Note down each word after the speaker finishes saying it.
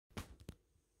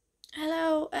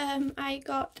I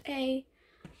got a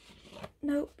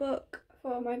notebook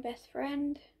for my best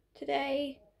friend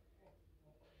today,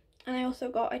 and I also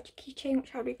got a keychain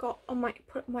which I already got on my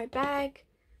put in my bag.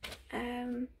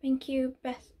 Thank you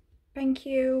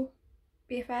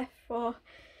BFF for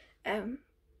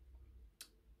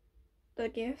the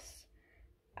gifts.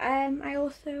 I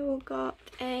also got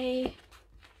a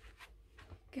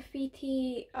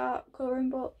graffiti art colouring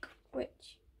book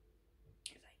which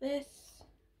is like this.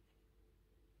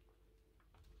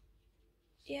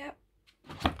 Yep.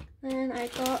 Then I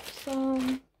got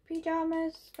some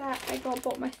pyjamas that I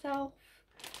bought myself,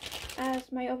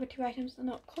 as my other two items are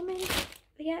not coming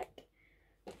yet.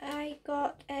 I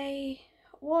got a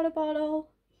water bottle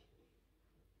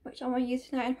which I'm going to use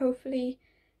tonight, and hopefully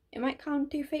it might calm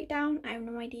toothache down. I have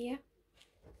no idea.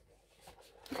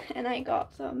 And I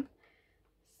got some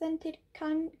scented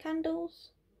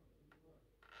candles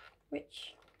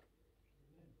which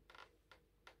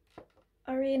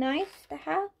are really nice to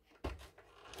have.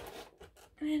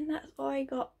 And that's all I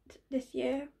got this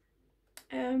year.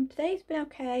 Today's been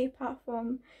okay apart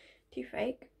from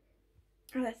toothache.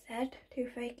 As I said,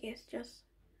 toothache is just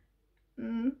a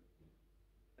pain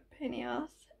in the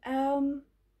ass.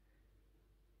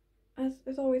 As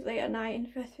it's always late at night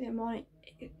and first thing in the morning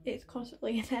it's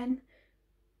constantly a 10.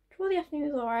 Toward the afternoon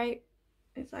is alright.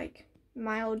 It's like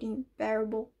mild and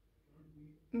bearable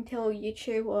until you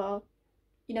chew or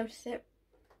you notice it.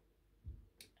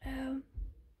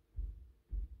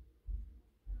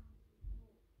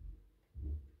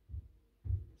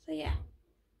 So yeah,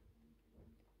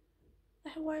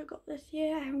 that's what I got this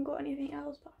year. I haven't got anything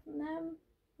else apart from them,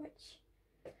 which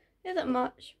isn't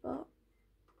much, but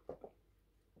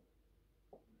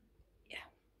yeah.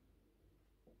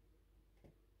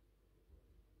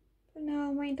 But now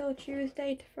I'm waiting until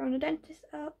Tuesday to phone the dentist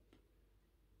up.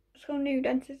 Let's go new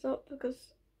dentist up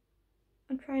because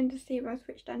I'm trying to see if I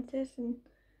switch dentists, and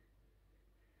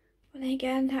then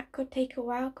again that could take a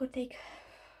while, could take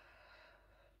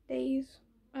days.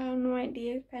 I have no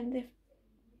idea, depends if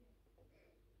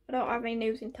I don't have any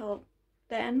news until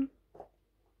then,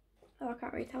 so I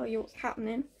can't really tell you what's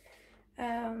happening. But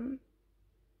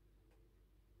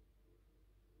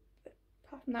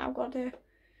apart from that, I've got to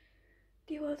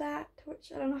deal with that,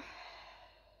 which I don't know.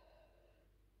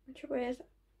 The trouble is,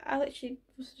 I literally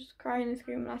was just crying and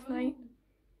screaming last night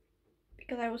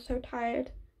because I was so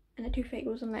tired and the toothache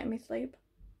wasn't letting me sleep.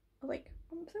 I was like,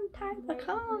 I'm so tired, I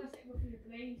can't.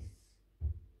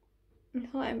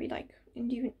 It's not letting me like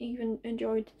even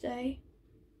enjoy today.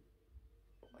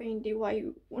 I can do what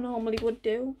you normally would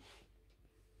do.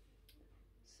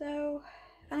 So,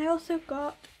 and I also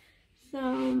got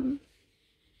some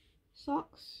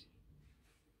socks,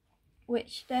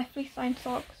 which they're fleece lined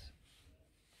socks.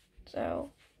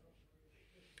 So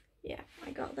yeah,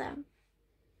 I got them,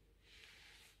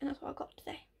 and that's what I got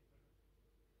today.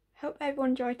 Hope everyone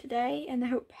enjoyed today, and I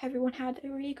hope everyone had a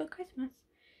really good Christmas.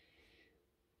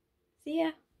 See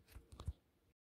ya.